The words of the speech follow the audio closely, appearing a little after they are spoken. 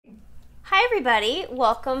Hi everybody,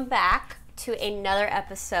 welcome back to another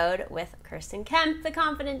episode with Kirsten Kemp, the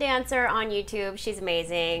confident dancer on YouTube. She's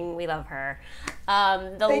amazing. We love her.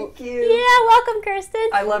 Thank you. Yeah, welcome Kirsten.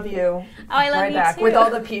 I love you. Oh, I love right you back too. with all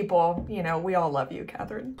the people. You know, we all love you,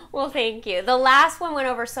 Kathryn. Well, thank you. The last one went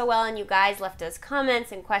over so well and you guys left us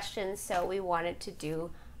comments and questions, so we wanted to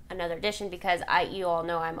do another edition because you all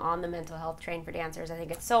know I'm on the mental health train for dancers. I think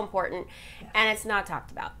it's so important and it's not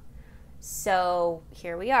talked about. So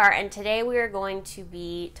here we are, and today we are going to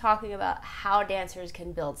be talking about how dancers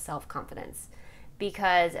can build self-confidence,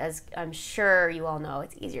 because as I'm sure you all know,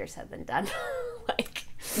 it's easier said than done.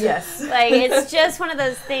 Yes. It's just one of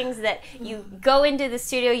those things that you go into the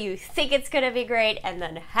studio, you think it's going to be great, and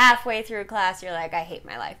then halfway through class you're like, I hate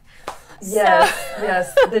my life.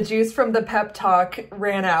 Yes. The juice from the pep talk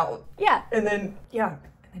ran out. Yeah. And then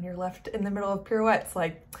you're left in the middle of pirouettes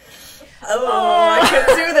like, I can't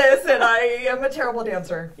do this, and I am a terrible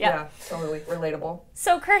dancer. Yep. Yeah, totally relatable.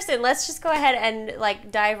 So Kirsten, let's just go ahead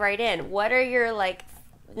and dive right in. What are your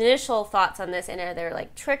initial thoughts on this, and are there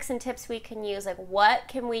tricks and tips we can use? What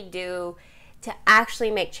can we do to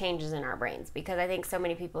actually make changes in our brains? Because I think so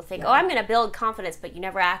many people think, I'm going to build confidence, but you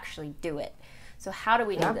never actually do it. So how do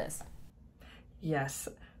we do this? Yes.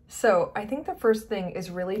 So I think the first thing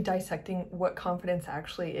is really dissecting what confidence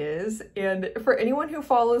actually is. And for anyone who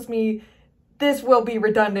follows me, this will be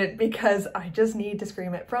redundant because I just need to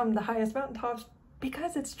scream it from the highest mountaintops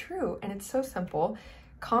because it's true and it's so simple.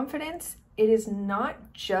 Confidence, it is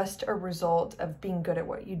not just a result of being good at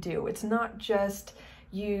what you do. It's not just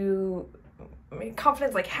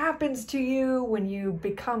confidence happens to you when you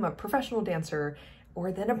become a professional dancer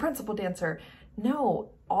or then a principal dancer. No,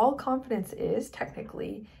 all confidence is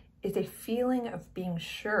technically is a feeling of being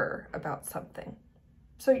sure about something.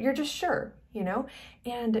 So you're just sure,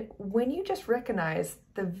 And when you just recognize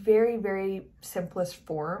the very, very simplest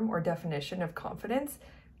form or definition of confidence,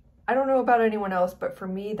 I don't know about anyone else, but for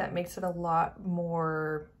me, that makes it a lot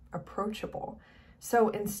more approachable. So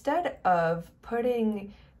instead of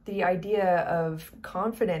putting the idea of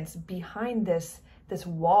confidence behind this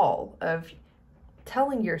wall of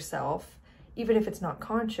telling yourself, even if it's not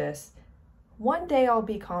conscious, one day I'll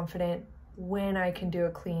be confident when I can do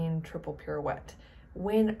a clean triple pirouette,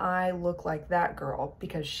 when I look like that girl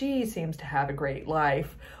because she seems to have a great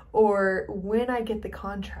life, or when I get the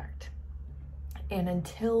contract. And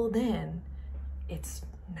until then, it's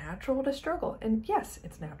natural to struggle. And yes,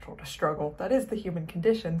 it's natural to struggle. That is the human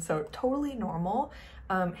condition. So totally normal.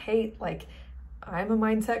 Hey, I'm a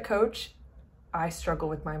mindset coach. I struggle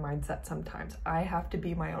with my mindset sometimes. I have to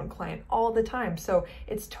be my own client all the time. So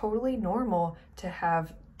it's totally normal to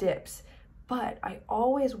have dips. But I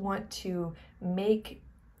always want to make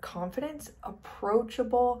confidence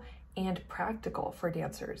approachable and practical for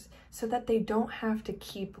dancers so that they don't have to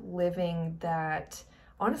keep living that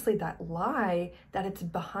lie that it's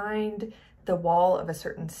behind the wall of a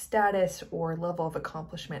certain status or level of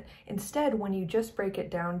accomplishment. Instead, when you just break it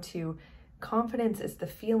down to confidence is the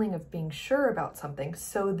feeling of being sure about something,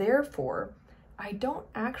 so therefore, I don't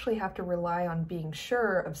actually have to rely on being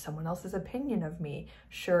sure of someone else's opinion of me,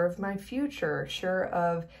 sure of my future, sure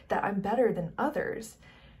of that I'm better than others,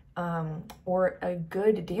 or a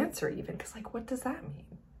good dancer even, because what does that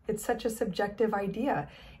mean? It's such a subjective idea.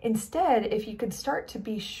 Instead, if you could start to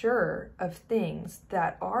be sure of things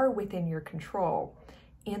that are within your control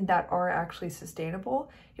and that are actually sustainable,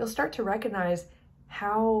 you'll start to recognize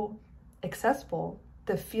how accessible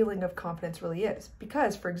the feeling of confidence really is.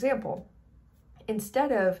 Because, for example,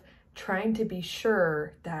 instead of trying to be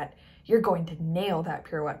sure that you're going to nail that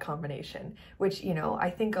pirouette combination, which,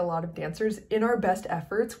 I think a lot of dancers in our best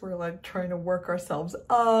efforts, we're trying to work ourselves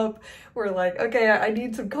up. We're okay, I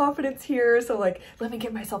need some confidence here. So let me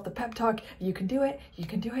give myself the pep talk. You can do it. You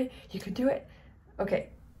can do it. You can do it. Okay.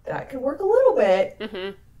 That could work a little bit.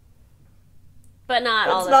 Mm-hmm. But not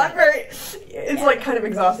all the time. It's kind of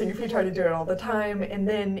exhausting if you try to do it all the time. And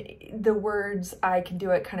then the words, I can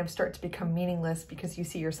do it, kind of start to become meaningless because you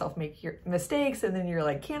see yourself make your mistakes and then you're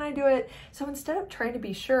like, can I do it? So instead of trying to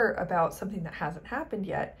be sure about something that hasn't happened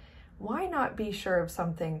yet, why not be sure of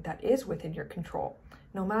something that is within your control?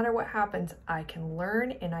 No matter what happens, I can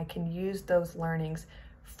learn and I can use those learnings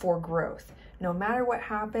for growth. No matter what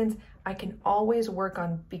happens, I can always work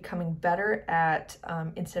on becoming better at,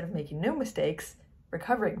 instead of making no mistakes,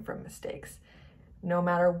 recovering from mistakes. No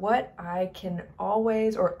matter what, I am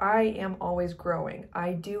always growing.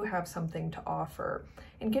 I do have something to offer.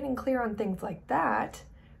 And getting clear on things like that,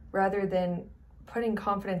 rather than putting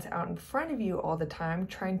confidence out in front of you all the time,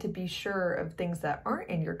 trying to be sure of things that aren't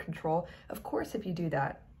in your control. Of course, if you do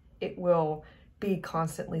that, it will be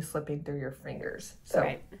constantly slipping through your fingers. So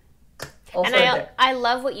right. Also and I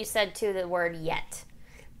love what you said too, the word yet.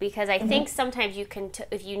 Because I think sometimes you can,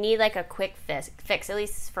 if you need like a quick fix, at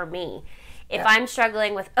least for me, if I'm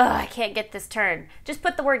struggling with, I can't get this turn, just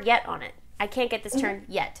put the word yet on it. I can't get this turn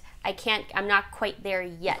yet. I'm not quite there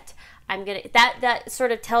yet. That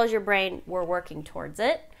sort of tells your brain we're working towards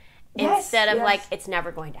it instead of like, it's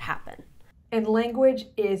never going to happen. And language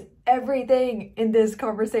is everything in this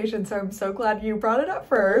conversation. So I'm so glad you brought it up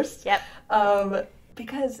first. Yep.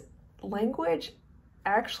 Because language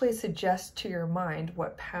actually suggests to your mind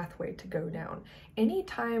what pathway to go down.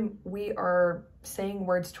 Anytime we are saying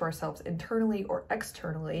words to ourselves internally or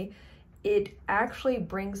externally, it actually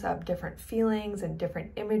brings up different feelings and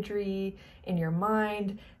different imagery in your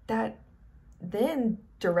mind that then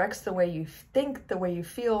directs the way you think, the way you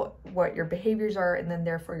feel, what your behaviors are, and then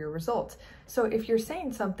therefore your results. So if you're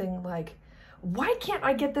saying something like, why can't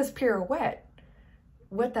I get this pirouette?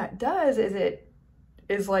 What that does is it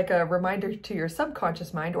is like a reminder to your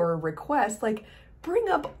subconscious mind, or a request, like, bring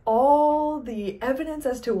up all the evidence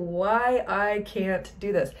as to why I can't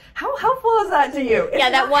do this. How helpful is that to you? Yeah,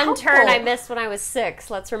 that one turn I missed when I was 6.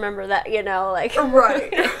 Let's remember that, like.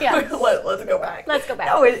 Right. Yeah. Let's go back. Let's go back.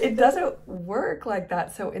 No, it doesn't work like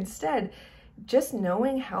that. So instead, just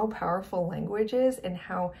knowing how powerful language is and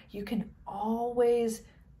how you can always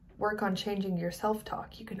work on changing your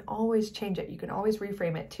self-talk. You can always change it. You can always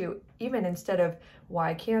reframe it to, even instead of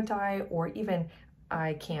why can't I, or even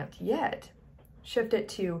I can't yet, shift it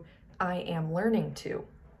to I am learning to.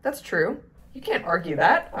 That's true. You can't argue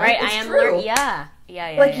that. Right, It's I am true. Yeah.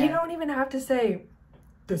 Like, you don't even have to say,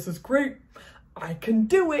 this is great, I can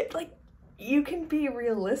do it. Like, you can be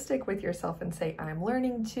realistic with yourself and say, I'm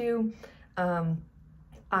learning to.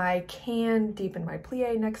 I can deepen my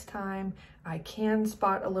plie next time. I can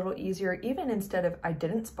spot a little easier, even instead of I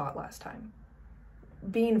didn't spot last time.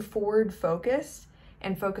 Being forward focused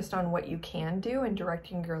and focused on what you can do and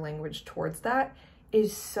directing your language towards that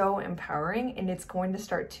is so empowering, and it's going to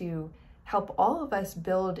start to help all of us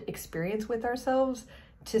build experience with ourselves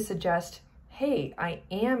to suggest, hey, I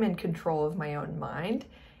am in control of my own mind,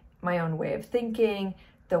 my own way of thinking,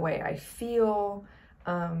 the way I feel.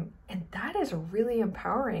 And that is really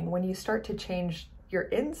empowering when you start to change your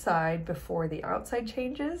inside before the outside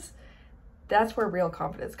changes. That's where real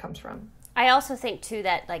confidence comes from. I also think too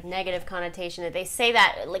that like negative connotation, that they say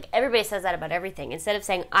that, like everybody says that about everything. Instead of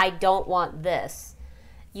saying I don't want this,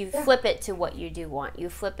 you flip it to what you do want. You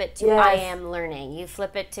flip it to I am learning. You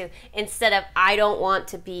flip it to, instead of I don't want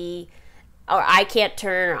to be, or I can't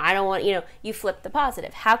turn, or I don't want, you flip the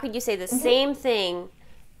positive. How could you say the same thing?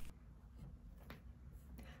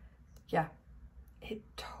 Yeah, it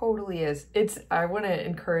totally is. I want to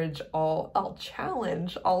encourage I'll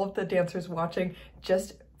challenge all of the dancers watching,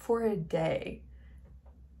 just for a day,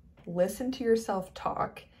 listen to yourself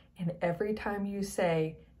talk, and every time you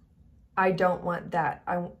say, I don't want that,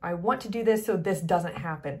 I want to do this so this doesn't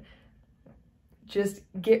happen, just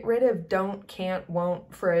get rid of don't, can't,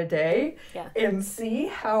 won't for a day, and see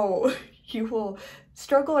how you will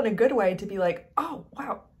struggle in a good way to be like, oh,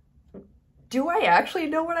 wow, do I actually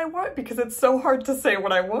know what I want? Because it's so hard to say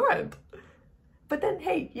what I want. But then,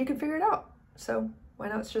 hey, you can figure it out. So why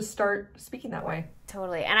not just start speaking that way?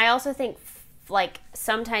 Totally. And I also think, like,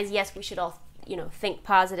 sometimes, yes, we should all, think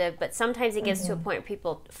positive, but sometimes it gets to a point where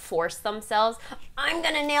people force themselves. I'm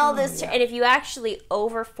going to nail this. And if you actually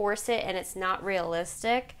over-force it and it's not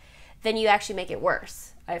realistic, then you actually make it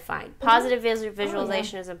worse, I find. Positive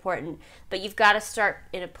visualization is important, but you've got to start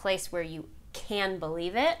in a place where you can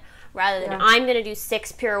believe it, rather than I'm going to do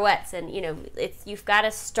 6 pirouettes. And, you've got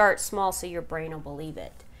to start small so your brain will believe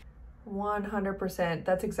it. 100%.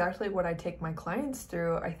 That's exactly what I take my clients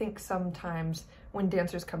through. I think sometimes when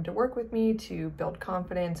dancers come to work with me to build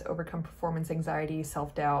confidence, overcome performance anxiety,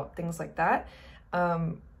 self-doubt, things like that,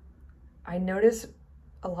 I notice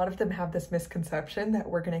a lot of them have this misconception that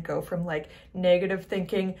we're going to go from like negative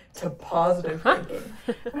thinking to positive thinking.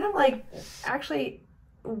 But I'm like, actually,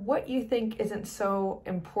 what you think isn't so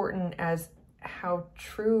important as how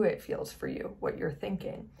true it feels for you, what you're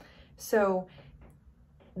thinking. So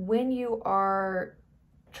when you are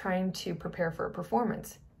trying to prepare for a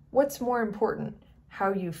performance, what's more important?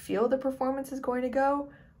 How you feel the performance is going to go,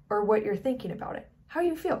 or what you're thinking about it? How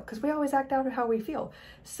you feel, because we always act out how we feel.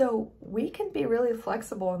 So we can be really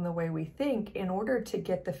flexible in the way we think in order to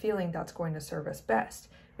get the feeling that's going to serve us best.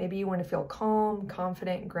 Maybe you want to feel calm,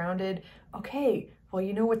 confident, and grounded. Okay, well,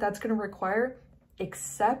 you know what that's going to require?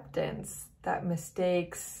 Acceptance that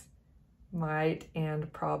mistakes might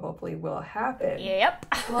and probably will happen. Yep.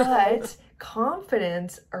 But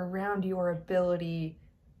confidence around your ability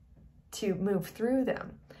to move through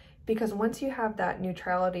them. Because once you have that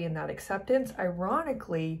neutrality and that acceptance,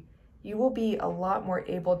 ironically, you will be a lot more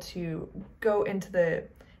able to go into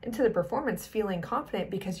the performance feeling confident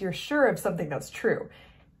because you're sure of something that's true.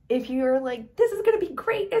 If you're like, this is going to be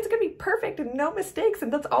great, it's going to be perfect and no mistakes,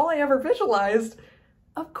 and that's all I ever visualized,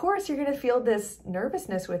 of course you're going to feel this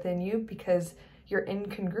nervousness within you because you're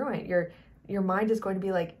incongruent. Your mind is going to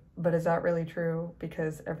be like, but is that really true?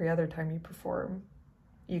 Because every other time you perform,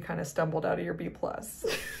 you kind of stumbled out of your B+.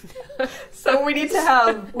 So we need to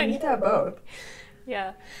have both.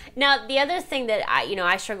 Yeah. Now, the other thing that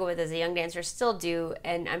I struggle with as a young dancer, still do,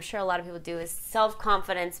 and I'm sure a lot of people do, is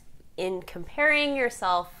self-confidence in comparing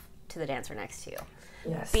yourself to the dancer next to you.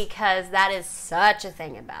 Yes. Because that is such a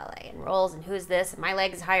thing in ballet and roles and who's this and my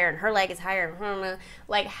leg is higher and her leg is higher and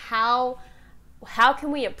like how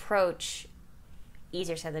can we approach,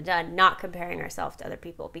 easier said than done, not comparing ourselves to other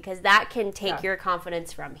people, because that can take your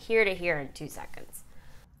confidence from here to here in 2 seconds.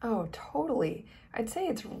 Oh, totally. I'd say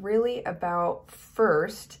it's really about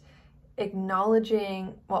first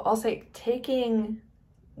acknowledging, well, I'll say taking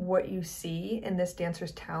what you see in this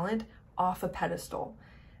dancer's talent off a pedestal.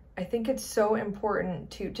 I think it's so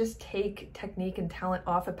important to just take technique and talent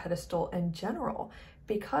off a pedestal in general,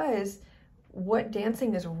 because what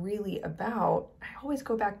dancing is really about, I always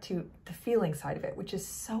go back to the feeling side of it, which is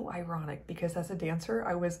so ironic because as a dancer,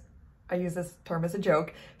 I use this term as a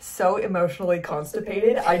joke, so emotionally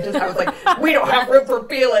constipated. I was like, we don't have room for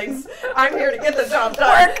feelings. I'm here to get the job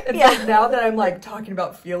done. And so now that I'm like talking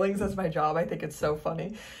about feelings as my job, I think it's so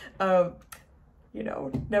funny.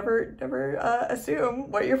 Never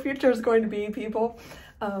assume what your future is going to be, people.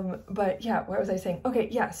 But yeah, what was I saying? Okay,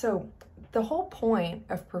 yeah, so the whole point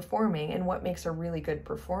of performing and what makes a really good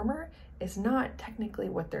performer is not technically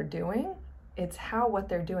what they're doing, it's how what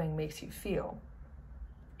they're doing makes you feel.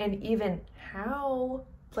 And even how,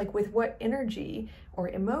 like with what energy or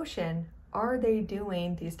emotion are they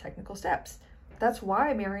doing these technical steps? That's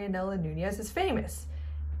why Marianela Nunez is famous.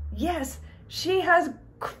 Yes, she has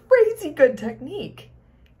crazy good technique,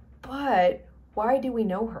 but why do we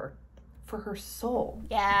know her? For her soul.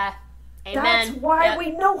 Yeah. Amen. That's why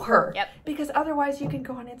we know her. Yep. Because otherwise you can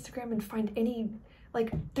go on Instagram and find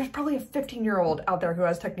there's probably a 15-year-old out there who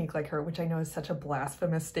has technique like her, which I know is such a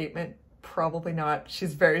blasphemous statement. Probably not.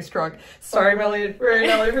 She's very strong. Sorry,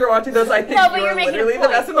 Marianela, if you're watching this, I think you're literally the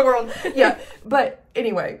best in the world. Yeah. But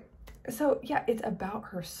anyway, so yeah, it's about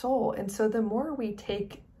her soul. And so the more we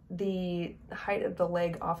take the height of the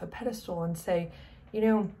leg off a pedestal and say,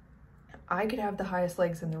 I could have the highest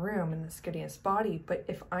legs in the room and the skinniest body, but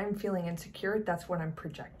if I'm feeling insecure, that's what I'm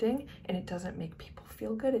projecting, and it doesn't make people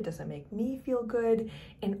feel good. It doesn't make me feel good.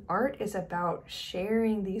 And art is about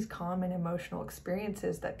sharing these common emotional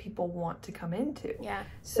experiences that people want to come into. Yeah.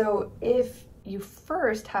 So if you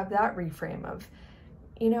first have that reframe of,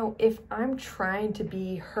 if I'm trying to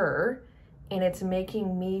be her and it's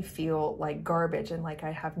making me feel like garbage and like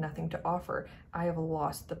I have nothing to offer, I have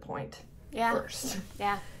lost the point first.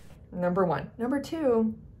 Yeah. Number one. Number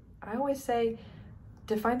two, I always say,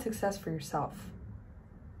 define success for yourself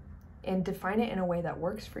and define it in a way that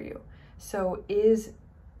works for you. So is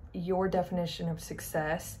your definition of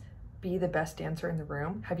success be the best dancer in the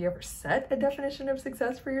room? Have you ever set a definition of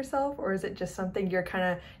success for yourself? Or is it just something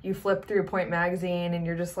you flip through Point magazine and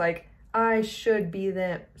you're just like, I should be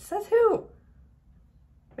them? Says who?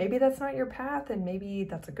 Maybe that's not your path and maybe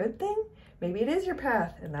that's a good thing. Maybe it is your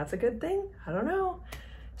path and that's a good thing. I don't know.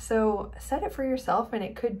 So set it for yourself, and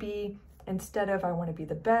it could be, instead of I want to be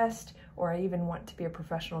the best or I even want to be a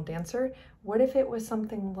professional dancer, what if it was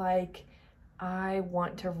something like I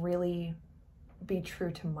want to really be true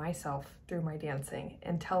to myself through my dancing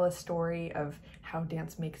and tell a story of how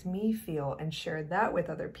dance makes me feel and share that with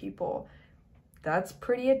other people. That's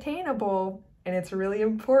pretty attainable. And it's really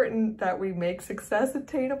important that we make success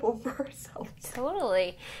attainable for ourselves.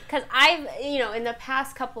 Totally. Because I've, in the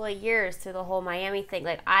past couple of years through the whole Miami thing,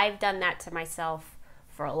 I've done that to myself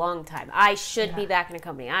for a long time. I should be back in a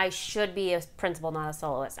company. I should be a principal, not a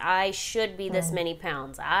soloist. I should be this many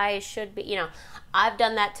pounds. I should be, I've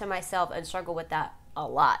done that to myself and struggle with that a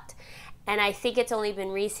lot. And I think it's only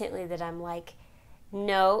been recently that I'm like,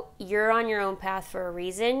 no, you're on your own path for a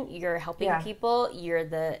reason. You're helping people. You're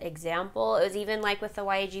the example. It was even like with the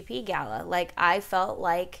YAGP gala. I felt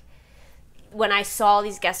like when I saw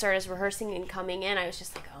these guest artists rehearsing and coming in, I was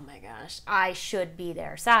just like, oh my gosh, I should be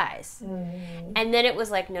their size. Mm-hmm. And then it was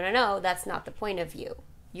like, no, that's not the point of you.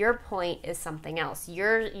 Your point is something else.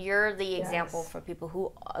 You're the example for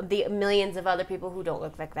people the millions of other people who don't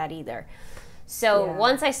look like that either. So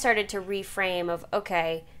once I started to reframe of,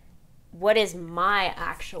 okay, what is my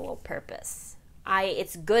actual purpose?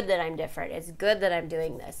 it's good that I'm different. It's good that I'm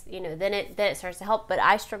doing this. Then it starts to help. But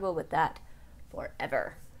I struggled with that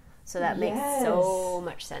forever. So that makes so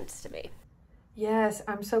much sense to me. Yes,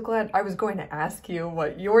 I'm so glad. I was going to ask you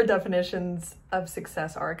what your definitions of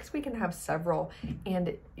success are, because we can have several.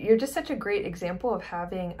 And you're just such a great example of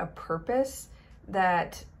having a purpose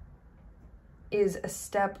that is a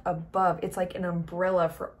step above. It's like an umbrella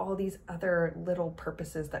for all these other little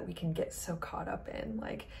purposes that we can get so caught up in,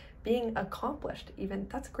 like being accomplished. Even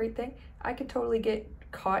that's a great thing. I could totally get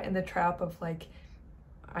caught in the trap of like,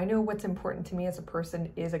 I know what's important to me as a person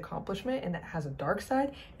is accomplishment, and that has a dark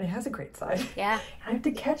side and it has a great side. Yeah. I have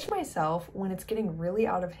to catch myself when it's getting really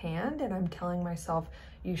out of hand and I'm telling myself,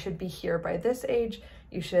 you should be here by this age.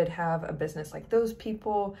 You should have a business like those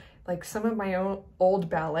people. Like some of my own old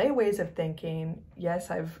ballet ways of thinking. Yes,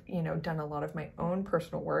 I've, done a lot of my own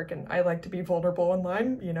personal work, and I like to be vulnerable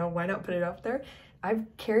online. Why not put it out there? I've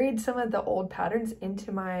carried some of the old patterns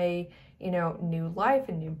into my new life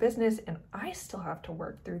and new business, and I still have to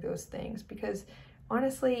work through those things, because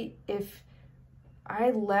honestly, if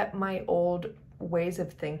I let my old ways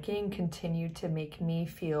of thinking continue to make me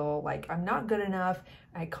feel like I'm not good enough,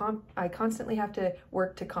 I constantly have to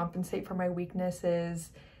work to compensate for my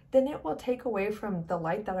weaknesses, then it will take away from the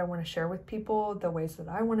light that I want to share with people, the ways that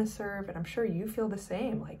I want to serve. And I'm sure you feel the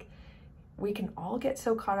same. Like, we can all get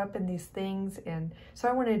so caught up in these things. And so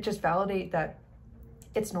I want to just validate that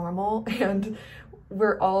it's normal, and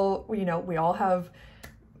we're all, we all have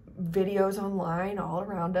videos online all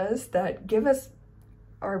around us that give us,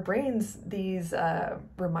 our brains, these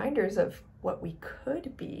reminders of what we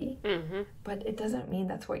could be, but it doesn't mean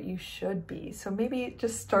that's what you should be. So maybe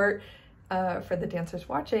just start, for the dancers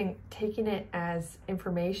watching, taking it as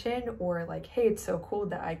information, or like, hey, it's so cool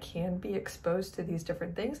that I can be exposed to these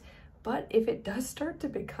different things. But if it does start to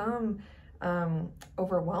become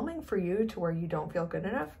overwhelming for you to where you don't feel good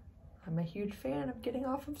enough, I'm a huge fan of getting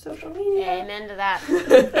off of social media. Amen to that.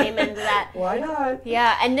 Amen to that. Why not?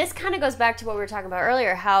 Yeah, and this kind of goes back to what we were talking about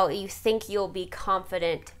earlier, how you think you'll be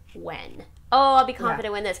confident when. Oh, I'll be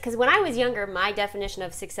confident when this. Because when I was younger, my definition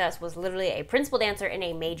of success was literally a principal dancer in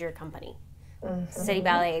a major company. City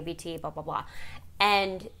Ballet, ABT, blah, blah, blah.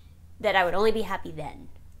 And that I would only be happy then.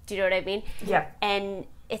 Do you know what I mean? Yeah. And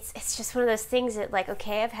it's just one of those things that, like,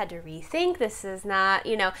 okay, I've had to rethink. This is not,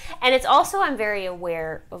 and it's also, I'm very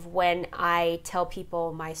aware of when I tell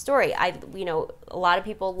people my story. A lot of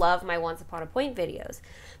people love my Once Upon a Point videos,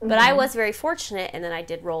 but I was very fortunate, and then I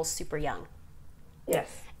did roles super young. Yes.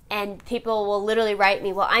 And people will literally write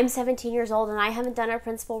me, well, I'm 17 years old and I haven't done a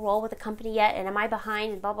principal role with a company yet, and am I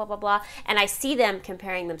behind, and blah, blah, blah, blah. And I see them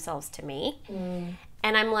comparing themselves to me.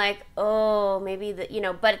 And I'm like, oh, maybe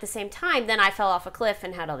but at the same time, then I fell off a cliff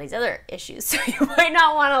and had all these other issues. So you might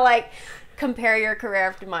not want to, like, compare your career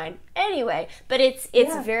after mine. Anyway, but it's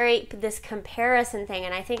very, this comparison thing,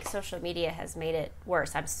 and I think social media has made it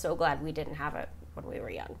worse. I'm so glad we didn't have it when we were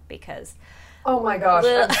young, because... Oh my gosh,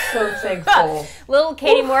 I'm so thankful. Little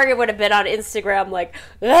Katie Morgan would have been on Instagram like,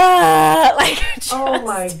 just, oh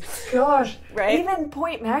my gosh. Right? Even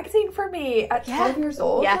Point Magazine for me at 12 years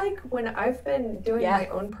old, like when I've been doing my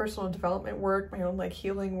own personal development work, my own like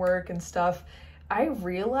healing work and stuff, I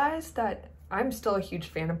realized that I'm still a huge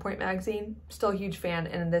fan of Point Magazine, still a huge fan,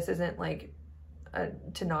 and this isn't like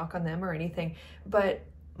to knock on them or anything, but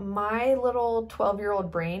my little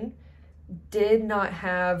 12-year-old brain did not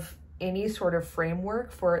have any sort of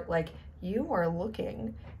framework for it. Like, you are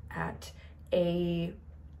looking at a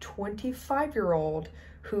 25-year-old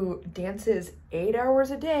who dances 8 hours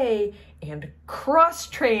a day and cross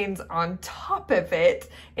trains on top of it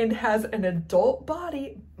and has an adult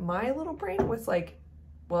body. My little brain was like,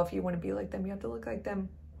 well, if you want to be like them, you have to look like them.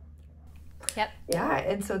 Yep. Yeah.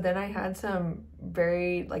 And so then I had some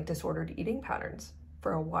very like disordered eating patterns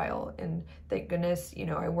for a while, and thank goodness,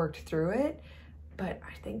 I worked through it. But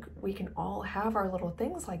I think we can all have our little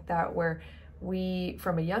things like that, where we,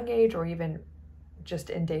 from a young age, or even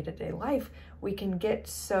just in day-to-day life, we can get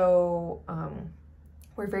so,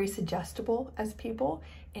 we're very suggestible as people.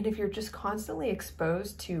 And if you're just constantly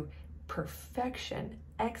exposed to perfection,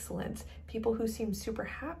 excellence, people who seem super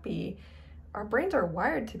happy, our brains are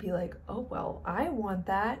wired to be like, oh, well, I want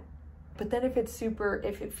that. But then if it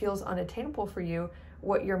feels unattainable for you,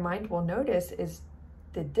 what your mind will notice is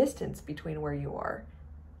the distance between where you are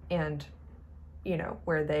and,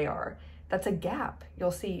 where they are. That's a gap.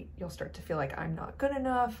 You'll start to feel like, I'm not good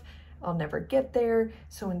enough, I'll never get there.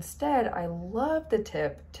 So instead, I love the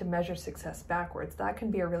tip to measure success backwards. That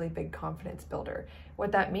can be a really big confidence builder.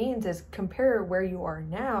 What that means is compare where you are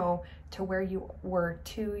now to where you were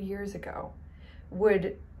 2 years ago.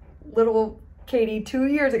 Would little Katie 2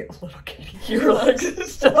 years ago. Little Katie, you're like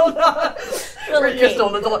still not. You're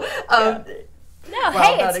still an adult. No, well,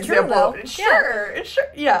 hey, it's true though. Sure.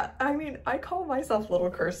 Yeah, I mean, I call myself little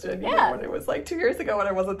Kirsten, even when it was like 2 years ago when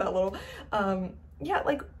I wasn't that little. Yeah,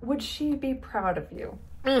 like, would she be proud of you?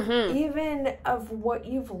 Mm-hmm. Even of what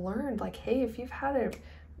you've learned. Like, hey, if you've had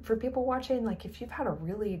for people watching, like, if you've had a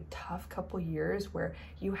really tough couple years where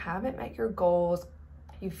you haven't met your goals,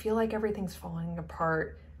 you feel like everything's falling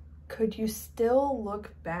apart, could you still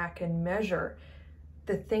look back and measure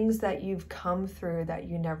the things that you've come through that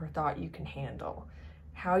you never thought you can handle,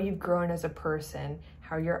 how you've grown as a person,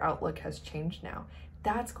 how your outlook has changed now?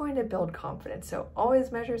 That's going to build confidence. So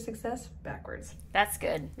always measure success backwards. That's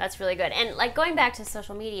good. That's really good. And like going back to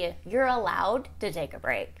social media, you're allowed to take a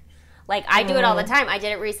break. Like I do it all the time. I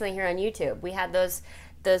did it recently here on YouTube. We had those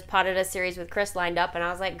Potata series with Chris lined up, and I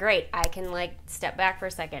was like, great, I can like step back for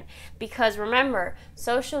a second. Because remember,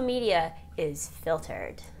 social media is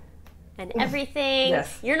filtered. And everything,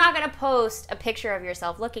 yes. You're not going to post a picture of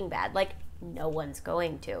yourself looking bad. Like, no one's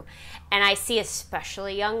going to. And I see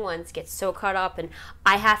especially young ones get so caught up in,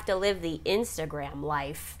 I have to live the Instagram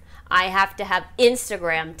life. I have to have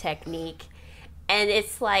Instagram technique. And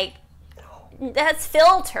it's like, that's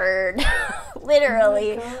filtered,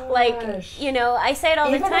 literally. Oh like, you know, I say it all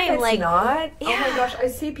Even the time. If it's like, not, yeah. Oh my gosh, I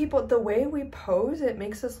see people, the way we pose, it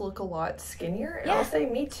makes us look a lot skinnier. And I'll say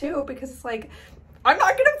me too, because it's like, I'm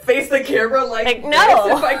not gonna face the camera like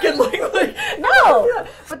no. If I can like no. Yeah.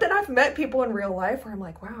 But then I've met people in real life where I'm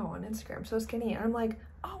like, wow, on Instagram, I'm so skinny, and I'm like,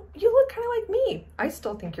 oh, you look kind of like me. I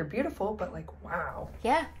still think you're beautiful, but like, wow,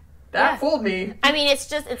 that fooled me. I mean, it's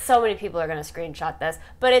so many people are gonna screenshot this,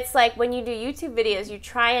 but it's like when you do YouTube videos, you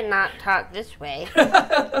try and not talk this way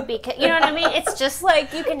because you know what I mean. It's just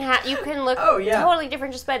like you can look totally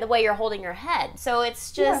different just by the way you're holding your head. So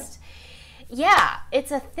it's just. Yeah,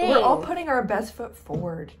 it's a thing. We're all putting our best foot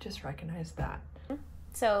forward. Just recognize that.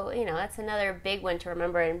 So, you know, that's another big one to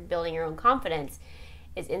remember in building your own confidence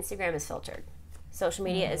is Instagram is filtered. Social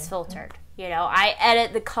media is filtered. You know, I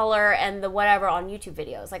edit the color and the whatever on YouTube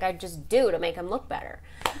videos. Like I just do to make them look better.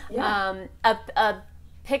 Yeah. A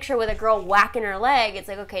picture with a girl whacking her leg, it's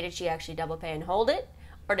like, okay, did she actually double pay and hold it?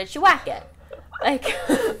 Or did she whack it? Like,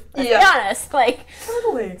 let's be honest. Like,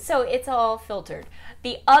 totally. So it's all filtered.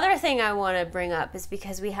 The other thing I want to bring up is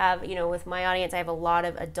because we have, you know, with my audience, I have a lot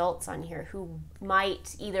of adults on here who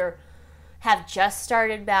might either have just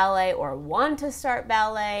started ballet or want to start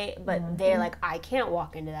ballet, but they're like, I can't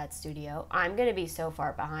walk into that studio. I'm going to be so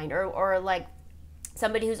far behind. Or like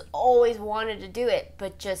somebody who's always wanted to do it,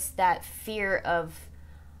 but just that fear of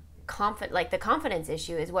the confidence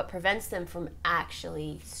issue is what prevents them from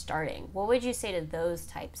actually starting. What would you say to those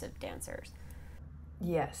types of dancers?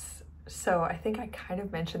 Yes. So I think I kind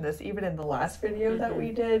of mentioned this even in the last video that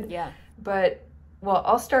we did. Yeah. But, well,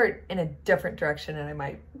 I'll start in a different direction and I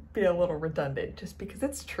might be a little redundant just because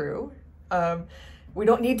it's true. We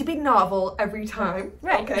don't need to be novel every time.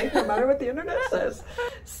 Right. Okay, no matter what the internet says.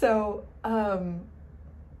 So,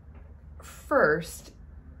 first,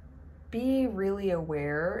 be really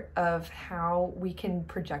aware of how we can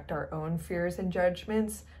project our own fears and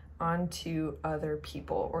judgments onto other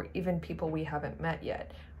people or even people we haven't met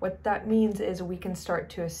yet. What that means is we can start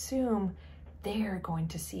to assume they're going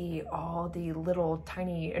to see all the little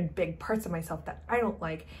tiny and big parts of myself that I don't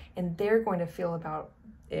like, and they're going to feel about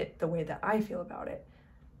it the way that I feel about it.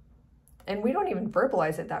 And we don't even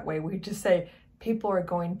verbalize it that way. We just say, people are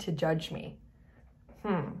going to judge me.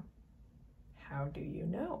 How do you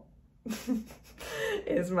know?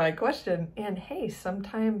 Is my question. And hey,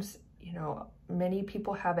 sometimes, you know, many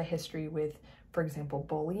people have a history with, for example,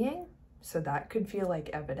 bullying. So that could feel like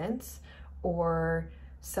evidence, or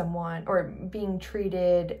being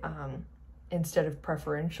treated instead of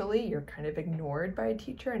preferentially, you're kind of ignored by a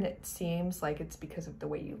teacher and it seems like it's because of the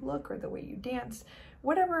way you look or the way you dance.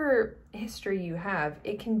 Whatever history you have,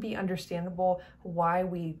 it can be understandable why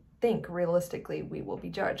we think realistically we will be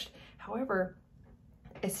judged. However,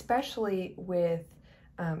 especially with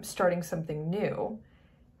starting something new,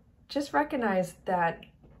 just recognize that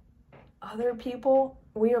other people,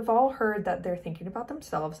 we have all heard that they're thinking about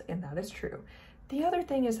themselves, and that is true. The other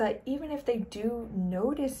thing is that even if they do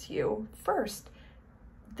notice you first,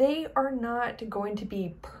 they are not going to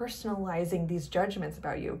be personalizing these judgments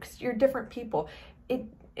about you because you're different people.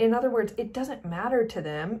 In other words, it doesn't matter to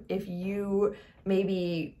them if you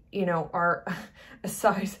maybe, you know, are a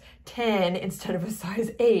size 10 instead of a size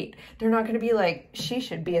 8. They're not going to be like, she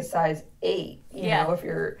should be a size 8, you know, if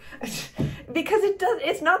you're, because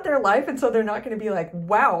it's not their life. And so they're not going to be like,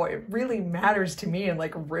 wow, it really matters to me and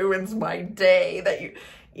like ruins my day that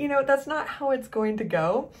you know, that's not how it's going to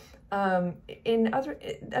go.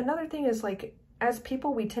 Another thing is like, as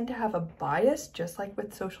people, we tend to have a bias, just like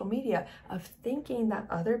with social media, of thinking that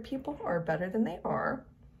other people are better than they are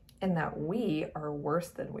and that we are worse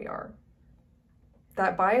than we are.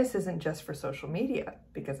 That bias isn't just for social media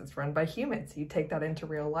because it's run by humans. You take that into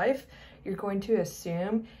real life, you're going to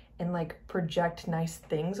assume and like project nice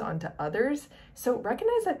things onto others. So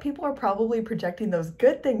recognize that people are probably projecting those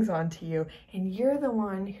good things onto you, and you're the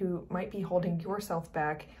one who might be holding yourself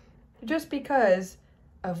back just because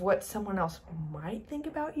of what someone else might think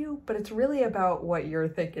about you, but it's really about what you're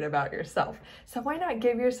thinking about yourself. So why not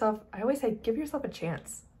give yourself, I always say, give yourself a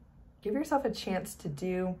chance. Give yourself a chance to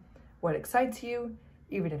do what excites you,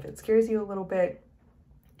 even if it scares you a little bit,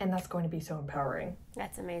 and that's going to be so empowering.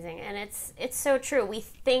 That's amazing. And it's so true. We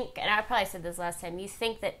think, and I probably said this last time, you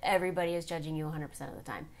think that everybody is judging you 100% of the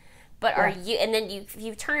time. But are you, and then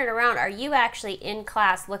you turn it around, are you actually in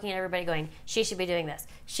class looking at everybody going, she should be doing this,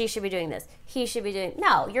 she should be doing this, he should be doing,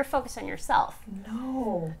 no, you're focused on yourself.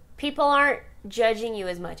 No. People aren't judging you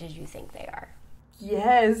as much as you think they are.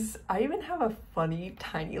 Yes. I even have a funny,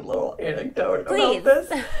 tiny little anecdote about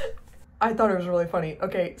this. I thought it was really funny.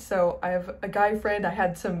 Okay, so I have a guy friend. I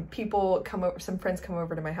had some friends come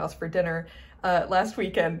over to my house for dinner last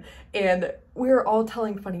weekend, and we were all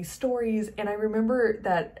telling funny stories, and I remember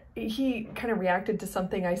that he kind of reacted to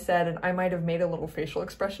something I said, and I might have made a little facial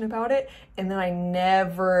expression about it, and then I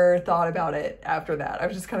never thought about it after that. I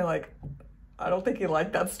was just kind of like, I don't think he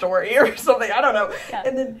liked that story or something. I don't know. Yeah.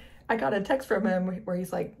 And then I got a text from him where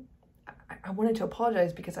he's like, I wanted to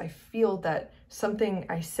apologize because I feel that something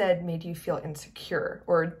I said made you feel insecure,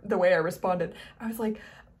 or the way I responded. I was like,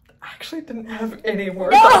 I actually didn't have any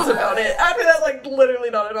more thoughts about it. After that, like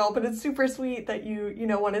literally not at all, but it's super sweet that you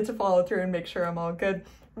wanted to follow through and make sure I'm all good.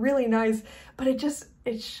 Really nice. But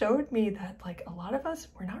it showed me that like a lot of us,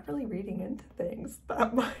 we're not really reading into things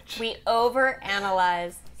that much. We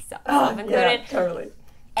overanalyze, self-included. Yeah, totally.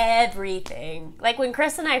 Everything. Like when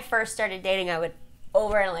Chris and I first started dating, I would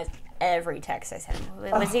overanalyze every text I sent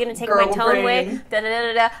him. Was he going to take my tone away? Da, da,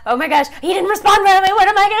 da, da. Oh my gosh, he didn't respond right away. What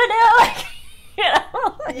am I going to do? You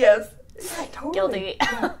know? Yes. Yeah, totally. Guilty.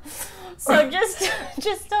 Yeah. So just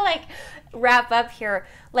to like wrap up here,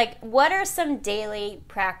 like what are some daily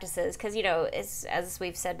practices? Because, as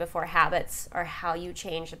we've said before, habits are how you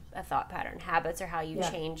change a thought pattern. Habits are how you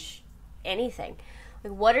change anything.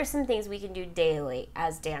 Like, what are some things we can do daily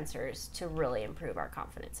as dancers to really improve our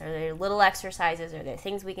confidence? Are there little exercises? Are there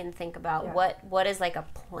things we can think about? Yeah. What is like a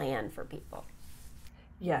plan for people?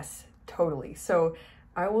 Yes, totally. So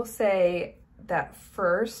I will say that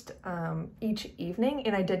first, each evening,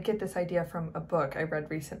 and I did get this idea from a book I read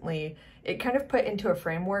recently, it kind of put into a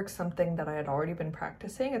framework something that I had already been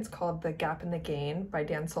practicing. It's called The Gap and the Gain by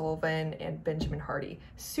Dan Sullivan and Benjamin Hardy.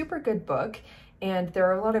 Super good book. And there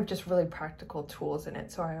are a lot of just really practical tools in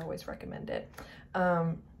it, so I always recommend it.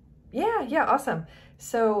 Awesome.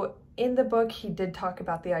 So in the book, he did talk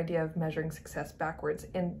about the idea of measuring success backwards,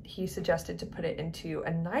 and he suggested to put it into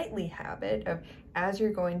a nightly habit of, as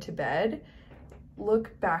you're going to bed,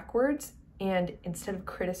 look backwards, and instead of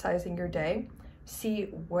criticizing your day, see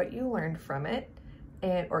what you learned from it,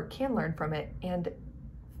 or can learn from it, and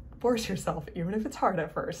force yourself, even if it's hard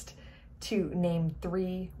at first, to name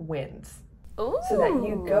 3 wins. Ooh. So that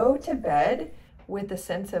you go to bed with a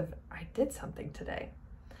sense of, I did something today.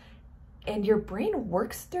 And your brain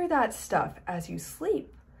works through that stuff as you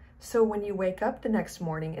sleep. So when you wake up the next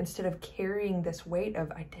morning, instead of carrying this weight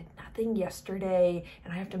of, I did nothing yesterday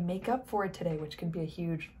and I have to make up for it today, which can be a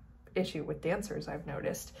huge issue with dancers, I've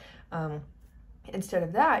noticed. Instead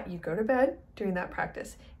of that, you go to bed doing that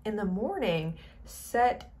practice. In the morning,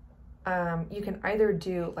 you can either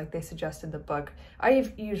do, like they suggest in the book,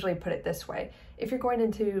 I usually put it this way. If you're going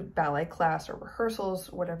into ballet class or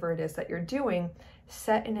rehearsals, whatever it is that you're doing,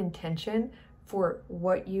 set an intention for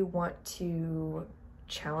what you want to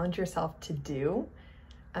challenge yourself to do,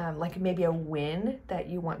 like maybe a win that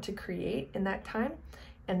you want to create in that time,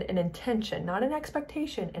 and an intention, not an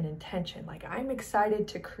expectation, an intention. Like, I'm excited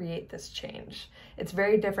to create this change. It's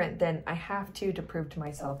very different than I have to prove to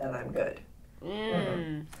myself that I'm good.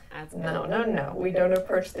 That's good. No. We don't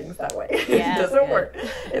approach things that way. Yeah, it doesn't work.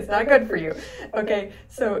 It's not good for you. Okay,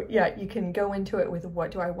 so yeah, you can go into it with,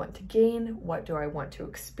 what do I want to gain? What do I want to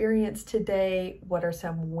experience today? What are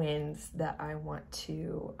some wins that I want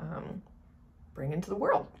to bring into the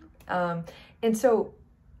world? And so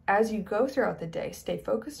as you go throughout the day, stay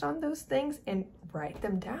focused on those things and write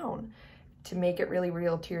them down to make it really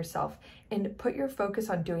real to yourself, and put your focus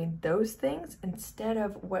on doing those things instead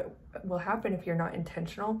of what will happen if you're not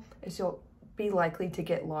intentional is you'll be likely to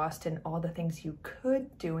get lost in all the things you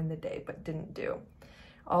could do in the day but didn't do.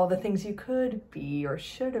 all the things you could be or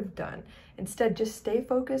should have done. Instead, just stay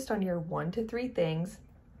focused on your 1 to 3 things.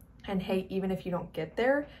 And hey, even if you don't get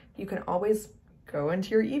there, you can always go into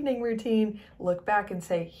your evening routine, look back and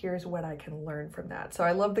say, here's what I can learn from that. So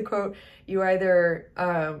I love the quote, you either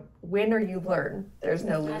win or you learn. There's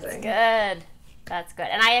no losing. That's good. That's good.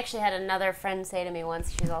 And I actually had another friend say to me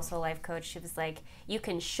once, she's also a life coach, she was like, you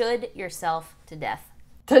can should yourself to death.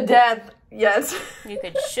 To death, yes. You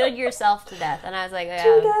could should yourself to death. And I was like,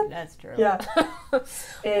 yeah, that's true. Yeah.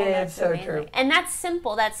 It's so amazing. true. And that's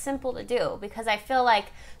simple to do, because I feel like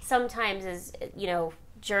sometimes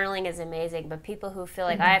journaling is amazing, but people who feel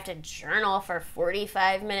like I have to journal for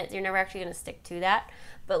 45 minutes, you're never actually going to stick to that.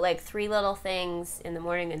 But like 3 little things in the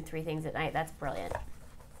morning and 3 things at night, that's brilliant.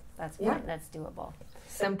 That's doable.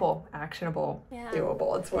 Simple, actionable,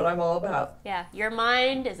 doable. It's what I'm all about. Yeah, your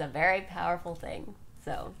mind is a very powerful thing.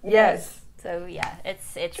 So yes. So yeah,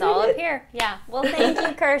 it's all up here. Yeah. Well, thank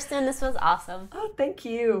you, Kirsten. This was awesome. Oh, thank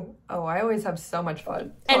you. Oh, I always have so much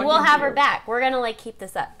fun. And we'll have her back. We're gonna keep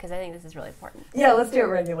this up because I think this is really important. Yeah, let's do it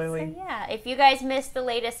regularly. So yeah, if you guys missed the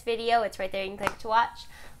latest video, it's right there. You can click to watch.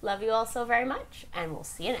 Love you all so very much, and we'll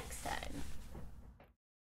see you next time.